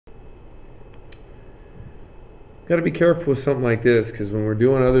Got to be careful with something like this, because when we're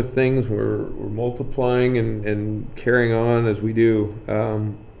doing other things, we're multiplying and carrying on as we do.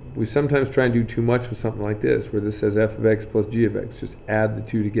 We sometimes try and do too much with something like this, where this says f of x plus g of x. Just add the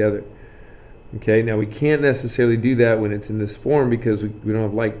two together. Okay, now we can't necessarily do that when it's in this form, because we don't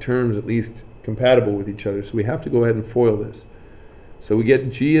have like terms at least compatible with each other. So we have to go ahead and FOIL this. So we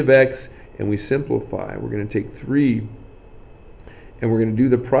get g of x, and we simplify. We're going to take 3, and we're going to do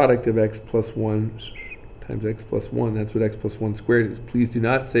the product of x plus 1 times x plus 1. That's what x plus 1 squared is. Please do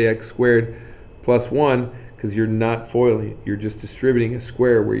not say x squared plus 1, because you're not FOILing it. You're just distributing a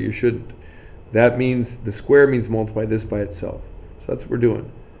square where you shouldn't. That means the square means multiply this by itself. So that's what we're doing.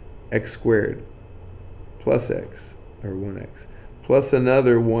 X squared plus x, or 1x, plus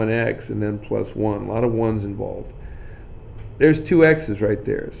another 1x, and then plus 1. A lot of 1's involved. There's 2 x's right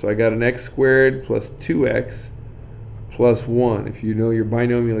there. So I got an x squared plus 2x plus 1. If you know your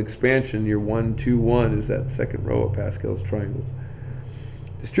binomial expansion, your 1, 2, 1 is that second row of Pascal's triangles.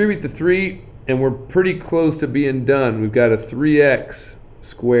 Distribute the 3, and we're pretty close to being done. We've got a 3x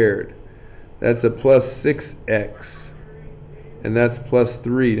squared. That's a plus 6x. And that's plus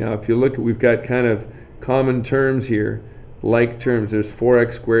 3. Now if you look at, we've got kind of common terms here, like terms. There's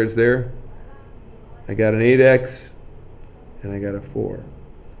 4x squareds there. I got an 8x, and I got a 4.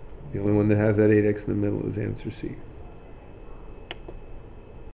 The only one that has that 8x in the middle is answer C.